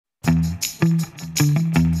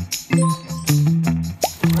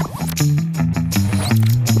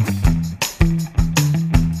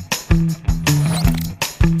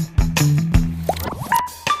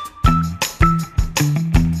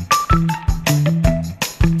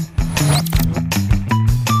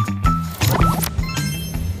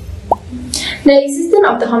The existence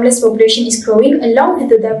of the homeless population is growing along with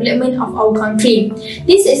the development of our country.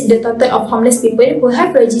 This is the total of homeless people who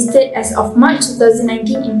have registered as of March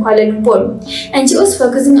 2019 in Kuala Lumpur. NGOs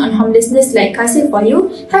focusing on homelessness like Kasih For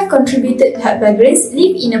You have contributed to help migrants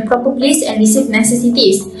live in a proper place and receive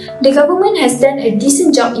necessities. The government has done a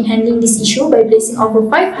decent job in handling this issue by placing over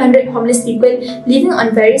 500 homeless people living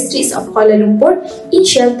on various streets of Kuala Lumpur in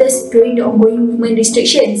shelters during the ongoing movement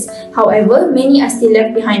restrictions. However, many are still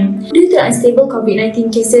left behind. Due to unstable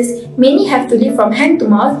COVID-19 cases, many have to live from hand to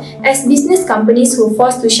mouth as business companies were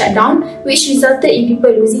forced to shut down, which resulted in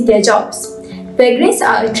people losing their jobs. Vagrants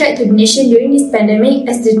are a threat to the nation during this pandemic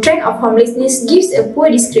as the trend of homelessness gives a poor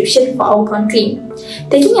description for our country.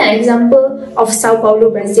 Taking an example of Sao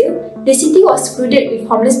Paulo, Brazil, the city was flooded with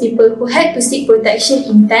homeless people who had to seek protection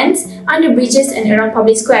in tents, under bridges and around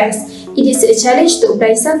public squares. It is a challenge to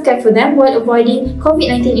apply self-care for them while avoiding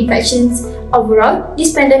COVID-19 infections. Overall,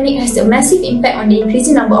 this pandemic has a massive impact on the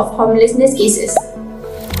increasing number of homelessness cases.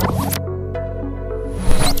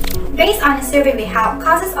 Based on a survey we held,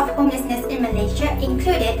 causes of homelessness in Malaysia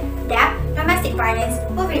included debt, domestic violence,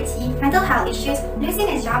 poverty, mental health issues, losing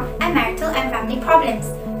a job, and marital and family problems.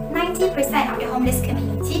 90% of the homeless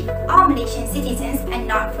community are Malaysian citizens and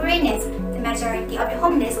not foreigners. The majority of the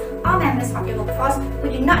homeless are members of the workforce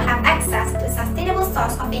who do not have access to a sustainable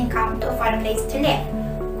source of income to afford a place to live.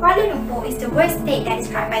 Kuala Lumpur is the worst state that is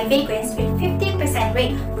described by vagrants with 15%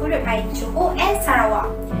 rate, followed by Johor and Sarawak.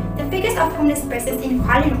 The figures of homeless persons in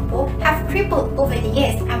Kuala Lumpur have tripled over the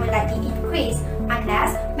years and will likely increase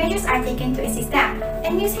unless measures are taken to assist them. A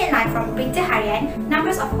news headline from Berita Harian,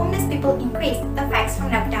 numbers of homeless people increased, effects from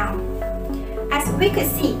lockdown. As we could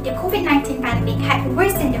see, the COVID-19 pandemic had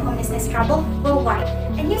worsened the homelessness trouble worldwide.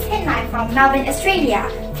 A news headline from Melbourne, Australia,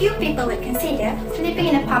 few people would consider sleeping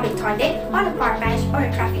in a public toilet, on a park bench or a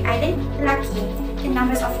traffic island lucky. The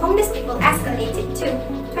numbers of homeless people escalated to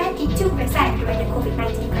 22% during the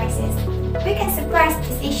COVID-19 crisis. We can suppress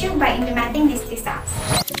this issue by implementing these two steps.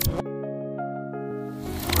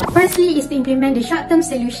 Firstly is to implement the short-term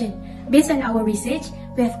solution. Based on our research,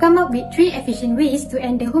 we have come up with 3 efficient ways to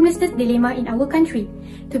end the homelessness dilemma in our country.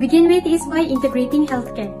 To begin with is by integrating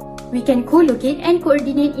healthcare. We can co-locate and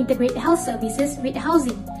coordinate integrated health services with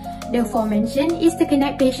housing. The aforementioned is to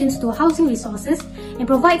connect patients to housing resources and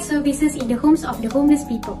provide services in the homes of the homeless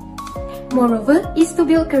people. Moreover, is to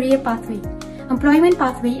build career pathway. Employment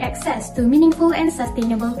pathway access to meaningful and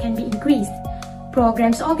sustainable can be increased.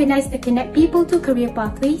 Programs organized to connect people to career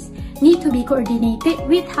pathways need to be coordinated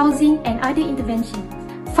with housing and other interventions.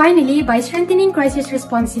 Finally, by strengthening crisis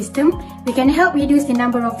response system, we can help reduce the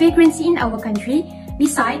number of vagrants in our country,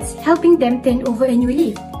 besides helping them turn over a new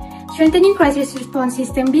leaf. Strengthening crisis response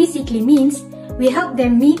system basically means we help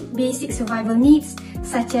them meet basic survival needs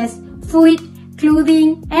such as food,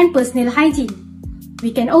 clothing, and personal hygiene.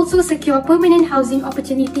 We can also secure permanent housing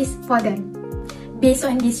opportunities for them. Based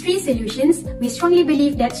on these 3 solutions, we strongly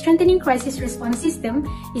believe that strengthening crisis response system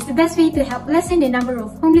is the best way to help lessen the number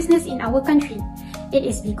of homelessness in our country. It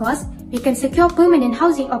is because we can secure permanent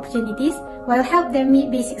housing opportunities while help them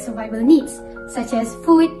meet basic survival needs such as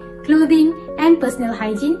food, clothing, and personal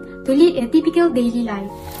hygiene to lead a typical daily life.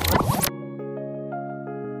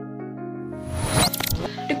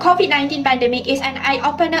 The COVID-19 pandemic is an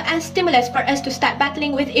eye-opener and stimulus for us to start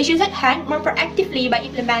battling with issues at hand more proactively by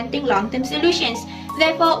implementing long-term solutions.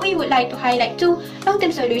 Therefore, we would like to highlight 2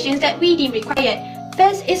 long-term solutions that we deem required.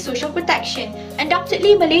 First is social protection.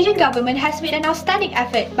 Undoubtedly, Malaysian government has made an outstanding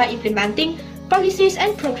effort by implementing policies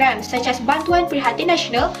and programs such as Bantuan Prihatin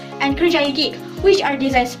Nasional and Kerjaya Gig, which are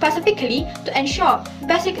designed specifically to ensure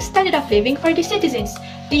basic standard of living for the citizens.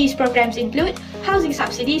 These programs include housing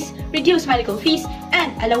subsidies, reduced medical fees,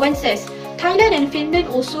 and allowances. Thailand and Finland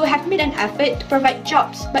also have made an effort to provide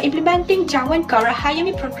jobs by implementing Jangwan Kara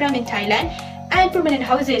Hayami program in Thailand and permanent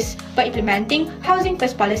houses by implementing Housing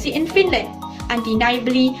First policy in Finland.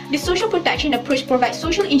 Undeniably, the social protection approach provides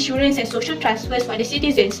social insurance and social transfers for the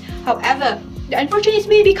citizens. However, the unfortunate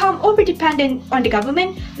may become over-dependent on the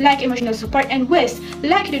government, lack emotional support, and worse,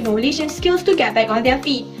 lack the knowledge and skills to get back on their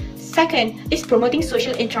feet. Second is promoting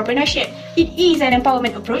social entrepreneurship. It is an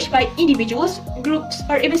empowerment approach by individuals, groups,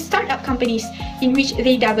 or even startup companies in which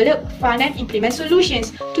they develop, fund, and implement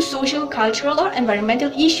solutions to social, cultural, or environmental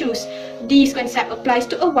issues. This concept applies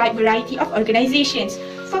to a wide variety of organizations,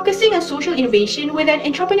 focusing on social innovation with an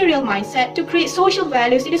entrepreneurial mindset to create social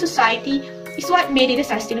values in the society is what made it a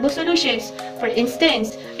sustainable solutions. For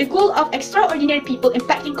instance, the goal of extraordinary people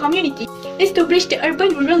impacting community is to bridge the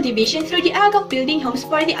urban-rural division through the act of building homes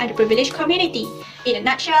for the underprivileged community. In a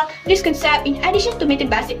nutshell, this concept, in addition to meeting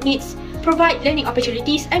basic needs, provide learning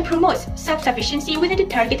opportunities, and promotes self-sufficiency within the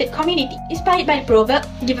targeted community. Inspired by the proverb,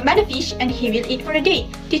 give a man a fish and he will eat for a day,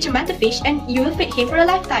 teach a man to fish and you will feed him for a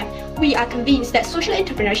lifetime, we are convinced that social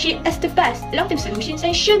entrepreneurship is the best long-term solutions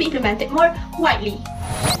and should be implemented more widely.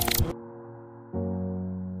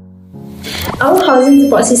 Our housing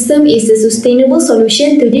support system is a sustainable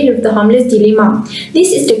solution to deal with the homeless dilemma.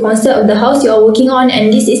 This is the concept of the house you are working on,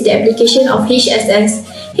 and this is the application of HSS.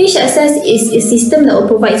 HSS is a system that will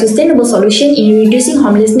provide sustainable solution in reducing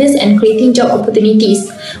homelessness and creating job opportunities.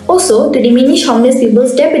 Also, to diminish homeless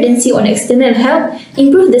people's dependency on external help,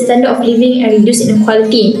 improve the standard of living and reduce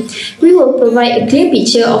inequality. We will provide a clear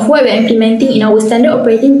picture of what we are implementing in our standard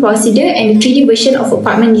operating procedure and the 3D version of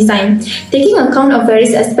apartment design. Taking account of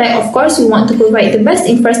various aspects, of course, we want to provide the best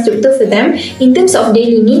infrastructure for them in terms of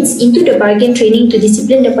daily needs, into the bargain training to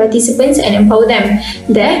discipline the participants and empower them.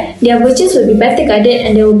 There, their virtues will be better guarded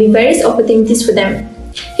and there will be various opportunities for them.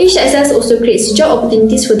 HSS also creates job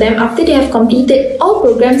opportunities for them after they have completed all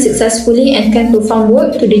programs successfully and can perform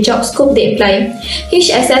work to the job scope they apply.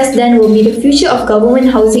 HSS then will be the future of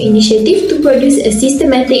government housing initiative to produce a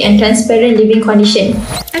systematic and transparent living condition.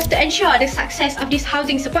 As to ensure the success of this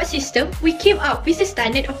housing support system, we came up with a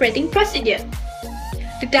standard operating procedure.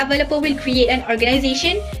 The developer will create an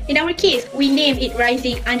organization. In our case, we named it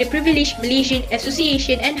Rising Underprivileged Malaysian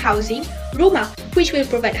Association and Housing, RUMA, which will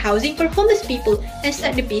provide housing for homeless people and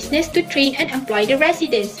start the business to train and employ the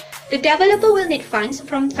residents. The developer will need funds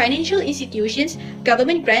from financial institutions,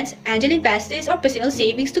 government grants, angel investors, or personal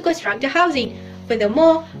savings to construct the housing.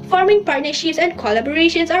 Furthermore, forming partnerships and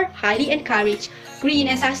collaborations are highly encouraged. Green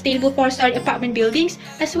and sustainable 4-story apartment buildings,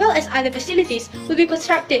 as well as other facilities, will be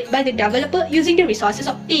constructed by the developer using the resources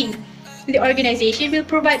obtained. The organization will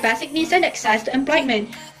provide basic needs and access to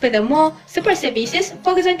employment. Furthermore, support services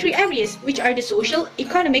focus on 3 areas, which are the social,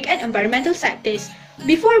 economic, and environmental sectors.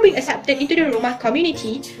 Before being accepted into the Rumah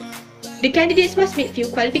community, the candidates must meet few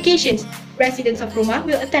qualifications. Residents of Rumah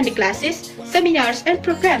will attend the classes, seminars, and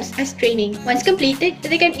programs as training. Once completed,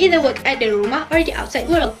 they can either work at the Rumah or the outside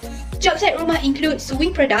world. Jobs at Rumah include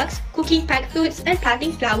sewing products, cooking packed foods, and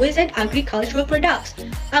planting flowers and agricultural products.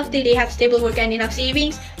 After they have stable work and enough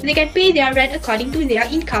savings, they can pay their rent according to their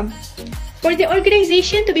income. For the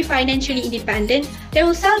organization to be financially independent, they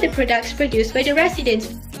will sell the products produced by the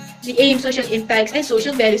residents. The aim, social impacts, and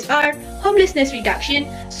social values are homelessness reduction,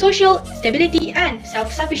 social stability, and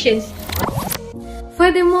self-sufficiency.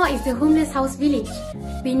 Furthermore is the Homeless House Village.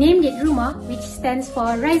 We named it Rumah, which stands for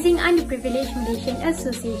Rising Underprivileged Malaysian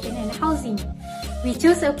Association and Housing. We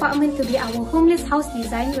chose apartment to be our homeless house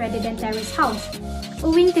design rather than terrace house,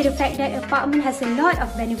 owing to the fact that apartment has a lot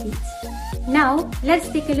of benefits. Now, let's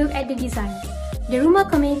take a look at the design. The Rumah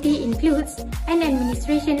community includes an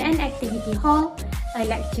administration and activity hall, a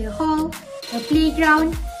lecture hall, a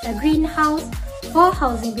playground, a greenhouse, 4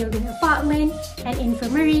 housing building apartment, an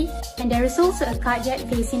infirmary, and there is also a courtyard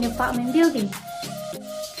facing the apartment building.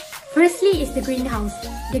 Firstly is the greenhouse.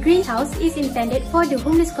 The greenhouse is intended for the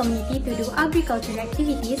homeless community to do agricultural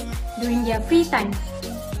activities during their free time.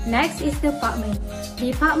 Next is the apartment.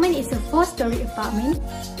 The apartment is a 4-story apartment.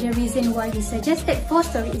 The reason why we suggested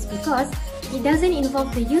 4-story is because it doesn't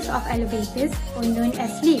involve the use of elevators or known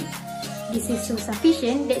as lift. This is so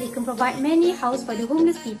sufficient that it can provide many houses for the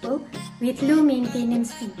homeless people with low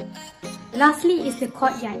maintenance fee. Lastly is the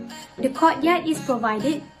courtyard. The courtyard is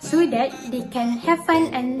provided so that they can have fun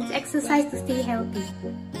and exercise to stay healthy.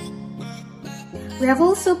 We have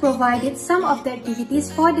also provided some of the activities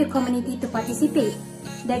for the community to participate.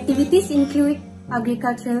 The activities include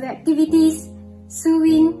agricultural activities,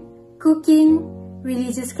 sewing, cooking,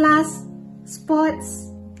 religious class, sports,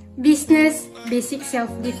 business, basic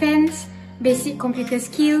self-defense, basic computer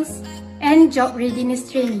skills, and job readiness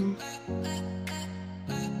training.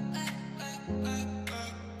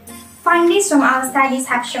 Findings from our studies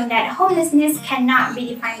have shown that homelessness cannot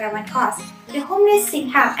be defined by one cause. The homeless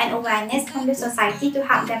seek help and awareness from the society to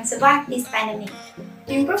help them survive this pandemic.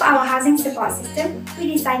 To improve our housing support system,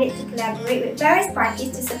 we decided to collaborate with various parties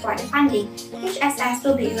to support the funding. HSS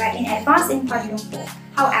will be right in advance in Kuala Lumpur.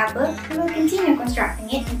 However, we will continue constructing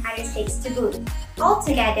it in other states to boot.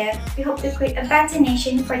 Altogether, we hope to create a better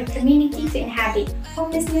nation for the community to inhabit.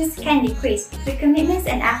 Homelessness can decrease with commitments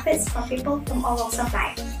and efforts from people from all walks of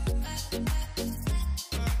life.